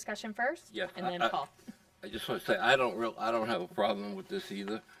around this discussion first. Yes, And then Paul. I just want to say I don't have a problem with this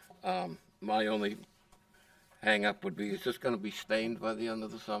either. My only hang up would be, is this going to be stained by the end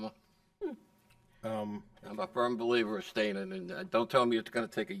of the summer? I'm a firm believer of staining, and don't tell me it's going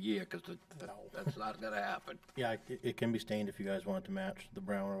to take a year, because that's not going to happen. Yeah, it can be stained if you guys want it to match the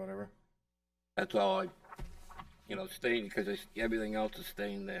brown or whatever. That's all stained, because everything else is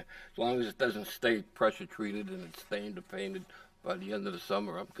stained there. As long as it doesn't stay pressure treated and it's stained or painted by the end of the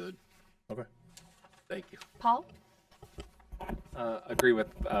summer, I'm good. Okay. Thank you. Paul? Agree with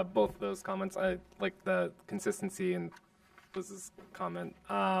both of those comments. I like the consistency and Liz's comment.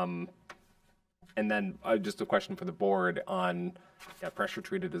 And then just a question for the board on, pressure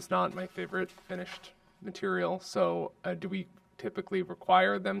treated is not my favorite finished material. So do we typically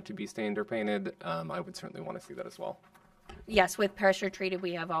require them to be stained or painted? I would certainly want to see that as well. Yes, with pressure treated,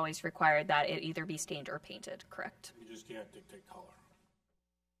 we have always required that it either be stained or painted, correct? You just can't dictate color.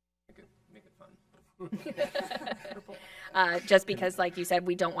 Make it fun. Just because, like you said,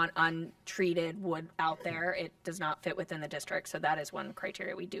 we don't want untreated wood out there. It does not fit within the district, so that is one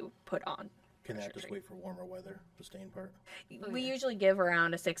criteria we do put on. Can that just wait for warmer weather, the stain part? We usually give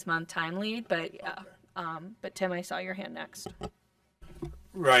around a 6-month time lead, but But Tim, I saw your hand next.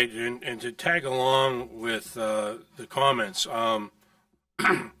 Right, and to tag along with the comments, I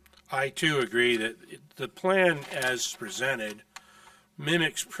too agree that the plan as presented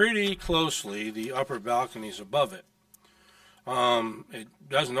mimics pretty closely the upper balconies above it. It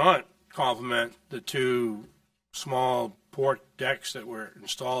does not complement the two small port decks that were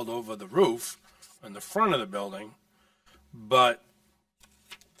installed over the roof on the front of the building, but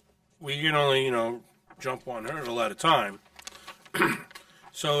we can only, jump one hurdle at a time.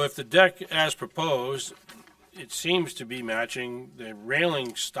 So if the deck as proposed, it seems to be matching the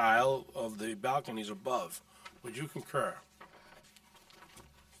railing style of the balconies above. Would you concur?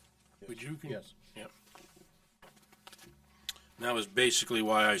 Would you? Yes. Yeah. And that was basically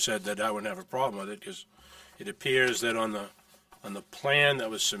why I said that I wouldn't have a problem with it, because it appears that on the plan that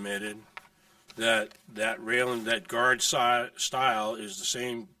was submitted, that railing, that guard style is the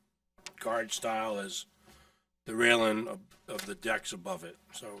same guard style as the railing of the decks above it.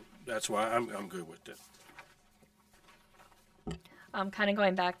 So that's why I'm good with it. Kind of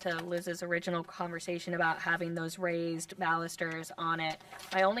going back to Liz's original conversation about having those raised balusters on it.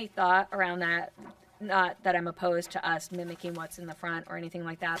 My only thought around that, not that I'm opposed to us mimicking what's in the front or anything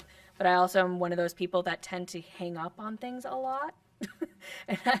like that, but I also am one of those people that tend to hang up on things a lot.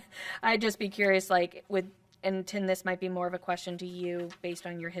 And I'd just be curious, like, and Tim, this might be more of a question to you based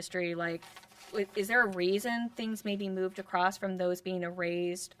on your history, like, is there a reason things may be moved across from those being a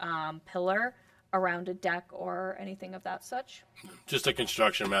raised pillar around a deck or anything of that such? Just a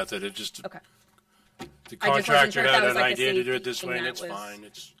construction method. It just Okay. The I just wasn't contractor sure if that had was an like a idea to do it safety this thing way, and that it's was fine.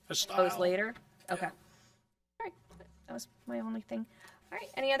 It's a Proposed style. later? Okay. All right. That was my only thing. All right.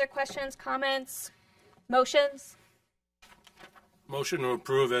 Any other questions, comments, motions? Motion to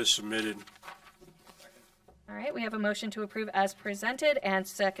approve as submitted. All right. We have a motion to approve as presented and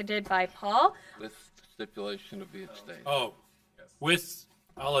seconded by Paul. With stipulation of the abstain. Oh,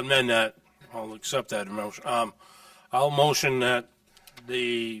 I'll amend that. I'll accept that motion. I'll motion that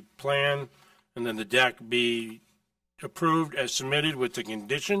the plan and then the deck be approved as submitted with the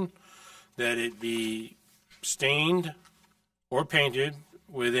condition that it be stained or painted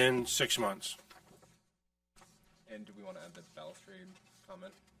within 6 months. And do we want to add the balustrade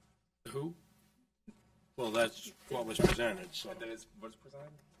comment? Who? Well, that's what was presented, so. That is what's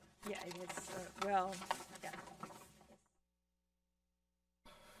presented? Yeah, it is. Well, yeah.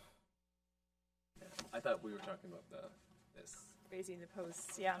 I thought we were talking about this. Raising the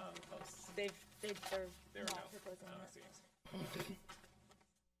posts, yeah. Posts. They're There we not go. proposing Oh, that. I see.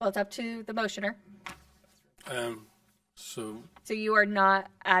 Well, it's up to the motioner. So So you are not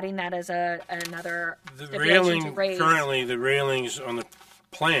adding that as another the stipulation to raise. currently the railings on the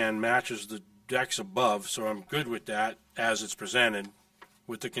plan matches the decks above, so I'm good with that as it's presented,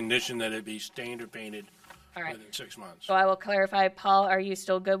 with the condition that it be stained or painted All right. within 6 months. So I will clarify, Paul, are you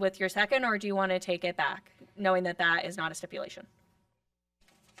still good with your second, or do you want to take it back, knowing that that is not a stipulation?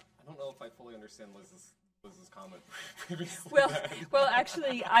 I don't know if I fully understand Liz's comment previously. Well,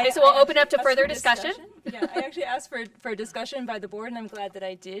 actually, So we'll open up to asked further for discussion. Yeah, I actually asked for discussion by the board, and I'm glad that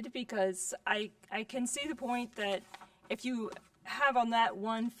I did, because I can see the point that if you have on that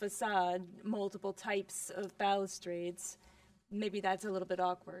one facade multiple types of balustrades, maybe that's a little bit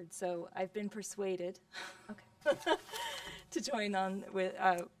awkward. So I've been persuaded. Okay. To join on with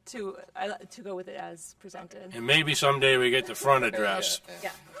to go with it as presented. And maybe someday we get the front address.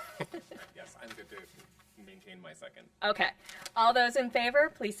 Yeah. Yes, I'm good to maintain my second. Okay. All those in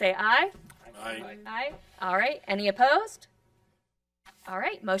favor, please say aye. Aye. All right. Any opposed? All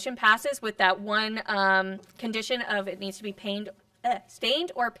right. Motion passes with that one condition of it needs to be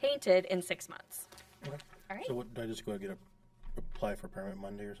stained or painted in 6 months. Okay. All right. So what, do I just go apply for a permit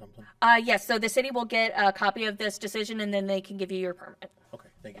Monday or something? Yes. So the city will get a copy of this decision, and then they can give you your permit. Okay,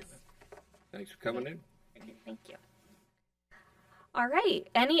 thank you. Thanks for coming in. Thank you. All right.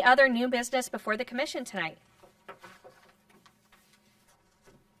 Any other new business before the commission tonight?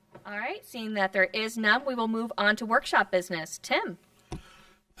 All right. Seeing that there is none, we will move on to workshop business. Tim.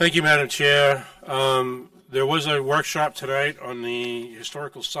 Thank you, Madam Chair. There was a workshop tonight on the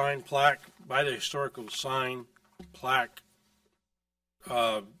historical sign plaque, by the historical sign plaque,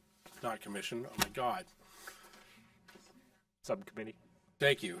 not commission, oh my God. Subcommittee.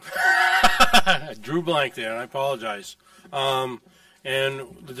 Thank you. I drew blank there, and I apologize. And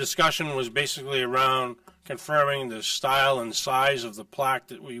the discussion was basically around confirming the style and size of the plaque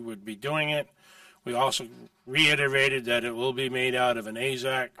that we would be doing it. We also reiterated that it will be made out of an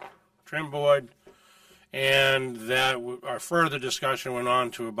AZAC trim board, and that our further discussion went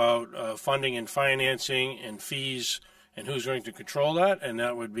on to about funding and financing and fees and who's going to control that, and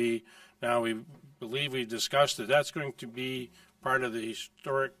that would be, now we believe we discussed that that's going to be part of the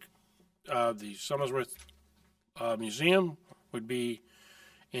historic, the Somersworth Museum would be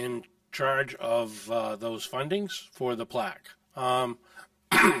in charge of those fundings for the plaque.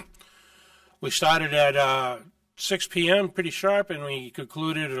 We started at 6 p.m. pretty sharp, and we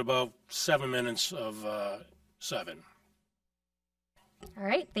concluded at about 7 minutes of 7. All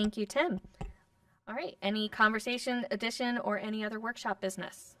right, thank you, Tim. All right, any conversation, addition, or any other workshop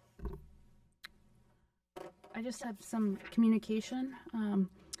business? I just have some communication.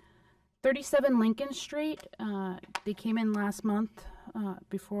 37 Lincoln Street, they came in last month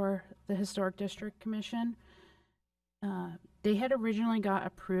before the Historic District Commission. They had originally got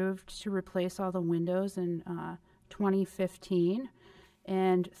approved to replace all the windows in 2015,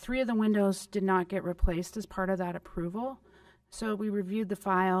 and 3 of the windows did not get replaced as part of that approval. So we reviewed the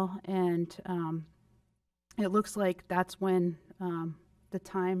file, and it looks like that's when the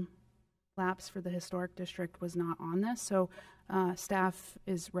time lapse for the Historic District was not on this. So staff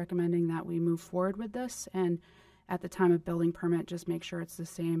is recommending that we move forward with this, and at the time of building permit, just make sure it's the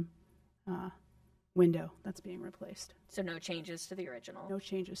same window that's being replaced. So no changes to the original? No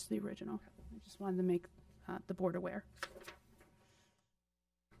changes to the original. I just wanted to make the board aware.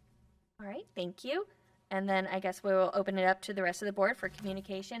 All right, thank you. And then I guess we will open it up to the rest of the board for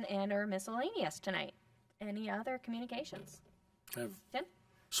communication and or miscellaneous tonight. Any other communications? I have Tim?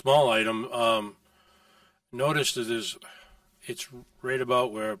 small item. Notice that it's right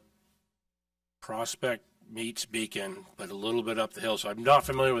about where Prospect meets Beacon, but a little bit up the hill. So I'm not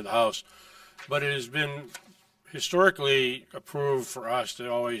familiar with the house, but it has been historically approved for us to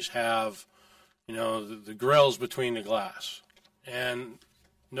always have, the grills between the glass. And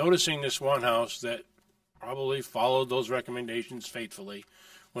noticing this one house that probably followed those recommendations faithfully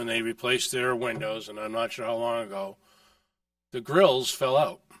when they replaced their windows, and I'm not sure how long ago, the grills fell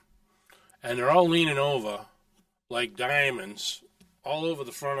out. And they're all leaning over like diamonds all over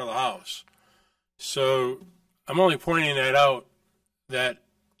the front of the house. So I'm only pointing that out, that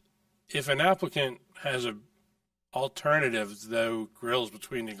if an applicant has an alternative, though, grills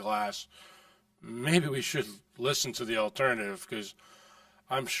between the glass, maybe we should listen to the alternative, because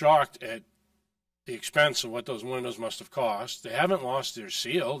I'm shocked at the expense of what those windows must have cost. They haven't lost their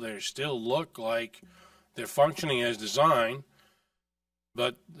seal. They still look like they're functioning as designed,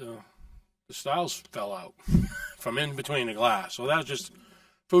 but the styles fell out from in between the glass. So that's just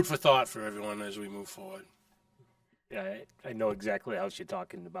food for thought for everyone as we move forward. Yeah, I know exactly how you're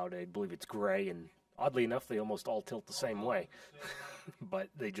talking about. I believe it's gray, and oddly enough, they almost all tilt the same way. But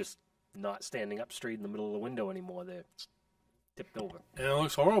they just not standing up straight in the middle of the window anymore. They're tipped over. And it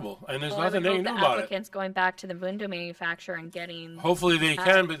looks horrible, and there's Well, nothing they can do the about it. applicant's going back to the window manufacturer and getting. Hopefully they that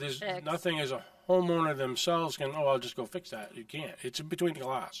can, but there's fixed. nothing as a homeowner themselves can, I'll just go fix that. You can't. It's in between the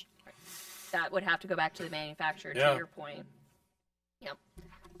glass. That would have to go back to the manufacturer, Yeah. to your point. Yep.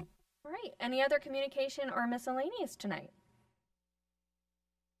 All right. Any other communication or miscellaneous tonight?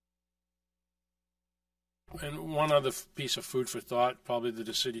 And one other piece of food for thought, probably to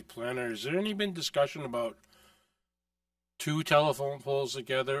the city planner. Has there any been discussion about 2 telephone poles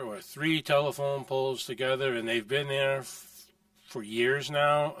together or 3 telephone poles together, and they've been there for years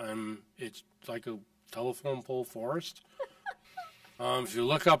now, and it's like a telephone pole forest? If you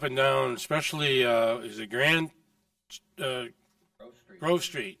look up and down, especially is it Grove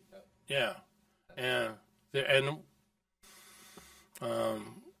Street, yeah, and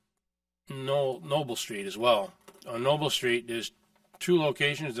Noble Street as well. On Noble Street, there's 2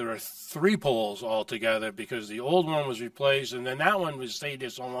 locations. There are 3 poles altogether, because the old one was replaced, and then that one was stayed there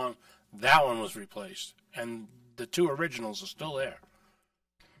so long, that one was replaced, and the 2 originals are still there.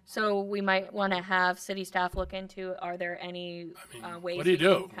 So we might want to have city staff look into, are there any ways what do you we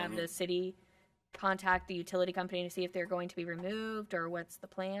do? can have the city contact the utility company to see if they're going to be removed, or what's the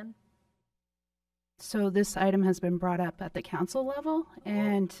plan? So this item has been brought up at the council level,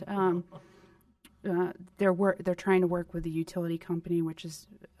 and they're trying to work with the utility company, which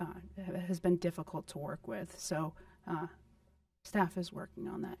has been difficult to work with. So staff is working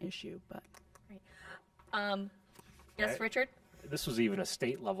on that issue. But yes, Richard. This was even a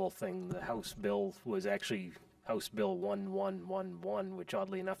state level thing. The House bill was actually House Bill 1111, which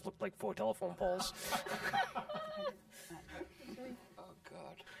oddly enough looked like 4 telephone poles. Oh,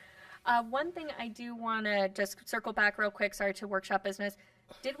 God. One thing I do want to just circle back real quick, sorry, to workshop business.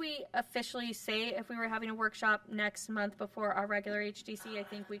 Did we officially say if we were having a workshop next month before our regular HDC? I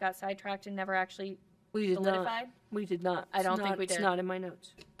think we got sidetracked and never actually solidified. We did not. I don't think we did. It's not in my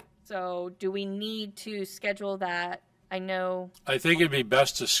notes. So do we need to schedule that? I know. I think it'd be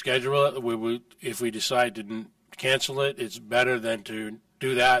best to schedule it. If we decide to cancel it, it's better than to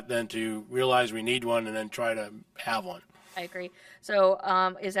do that than to realize we need one and then try to have one. I agree.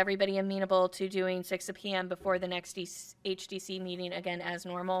 So is everybody amenable to doing 6 p.m. before the next HDC meeting again as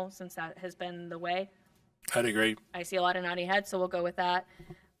normal, since that has been the way? I'd agree. I see a lot of nodding heads, so we'll go with that.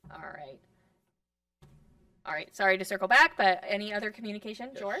 All right. All right. Sorry to circle back, but any other communication,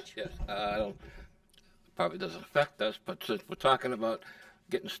 George? Yes. Probably doesn't affect us, but since we're talking about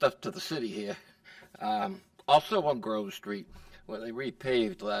getting stuff to the city here, also on Grove Street, when they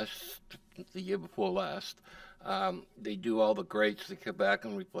repaved the year before last, they do all the grates. They come back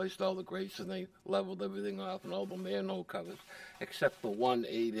and replaced all the grates, and they leveled everything off and all the manhole covers, except for one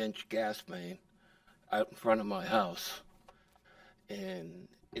 8-inch gas main out in front of my house. And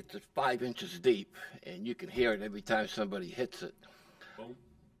it's 5 inches deep, and you can hear it every time somebody hits it.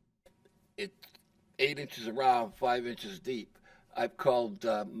 It's 8 inches around, 5 inches deep. I've called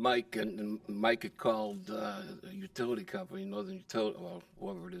Mike, and Mike had called a utility company, Northern Utility, well,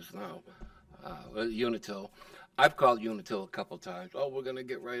 whoever it is now, Unitil. I've called Unitil a couple times. Oh, we're going to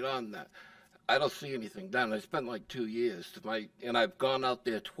get right on that. I don't see anything done. I spent like 2 years and I've gone out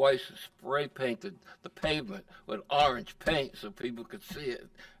there twice and spray painted the pavement with orange paint so people could see it.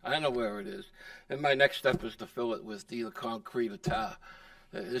 I know where it is. And my next step is to fill it with either concrete or tar.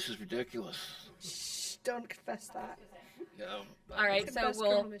 This is ridiculous. Shh, don't confess that. You know, All right, so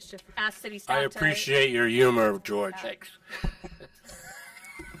we'll ask city staff. I appreciate your humor, George. Thanks.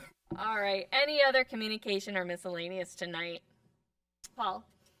 All right. Any other communication or miscellaneous tonight? Paul?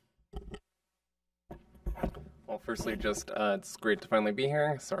 Well, firstly, just it's great to finally be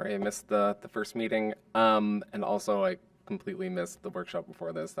here. Sorry I missed the first meeting. And also, I completely missed the workshop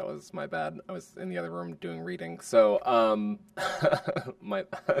before this. That was my bad. I was in the other room doing reading. So, my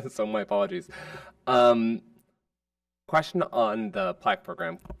apologies. Question on the plaque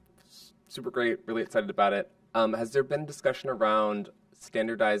program. Super great. Really excited about it. Has there been discussion around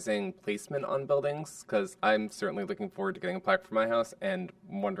standardizing placement on buildings? Because I'm certainly looking forward to getting a plaque for my house and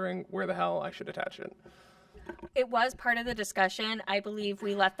wondering where the hell I should attach it. It was part of the discussion. I believe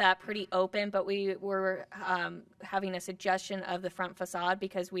we left that pretty open, but we were having a suggestion of the front facade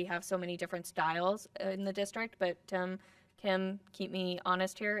because we have so many different styles in the district. But Kim, keep me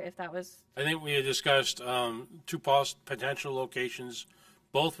honest here if that was... I think we had discussed two potential locations.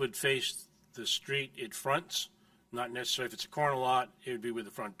 Both would face the street it fronts. Not necessarily if it's a corner lot, it would be where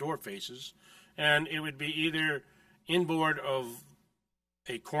the front door faces. And it would be either inboard of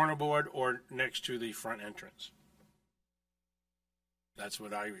a corner board or next to the front entrance. That's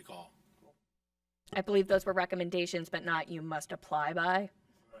what I recall. I believe those were recommendations, but not you must apply by.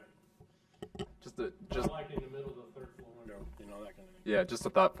 Right. Just like in the middle of the third floor window, you know, that kind of thing. Yeah, just a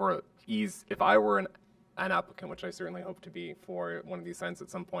thought for ease. If I were an applicant, which I certainly hope to be for one of these signs at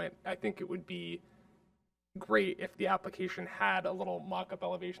some point, I think it would be great if the application had a little mock-up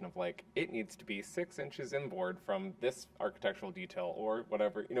elevation of like, it needs to be 6 inches inboard from this architectural detail or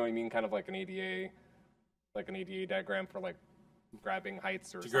whatever, you know what I mean? Kind of like an ADA diagram for like grabbing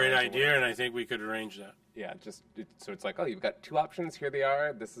heights or it's a great idea, and I think we could arrange that. Yeah, so it's like, oh, you've got two options, here they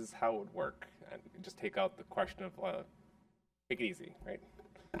are, this is how it would work. And just take out the question of, make it easy, right?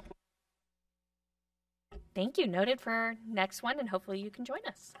 Thank you. Noted for next one, and hopefully you can join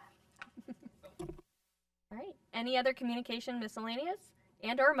us. All right. Any other communication miscellaneous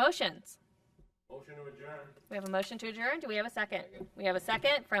and or motions? Motion to adjourn. We have a motion to adjourn. Do we have a second? We have a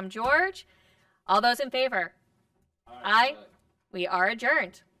second from George. All those in favor? Aye. We are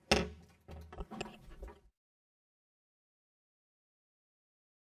adjourned.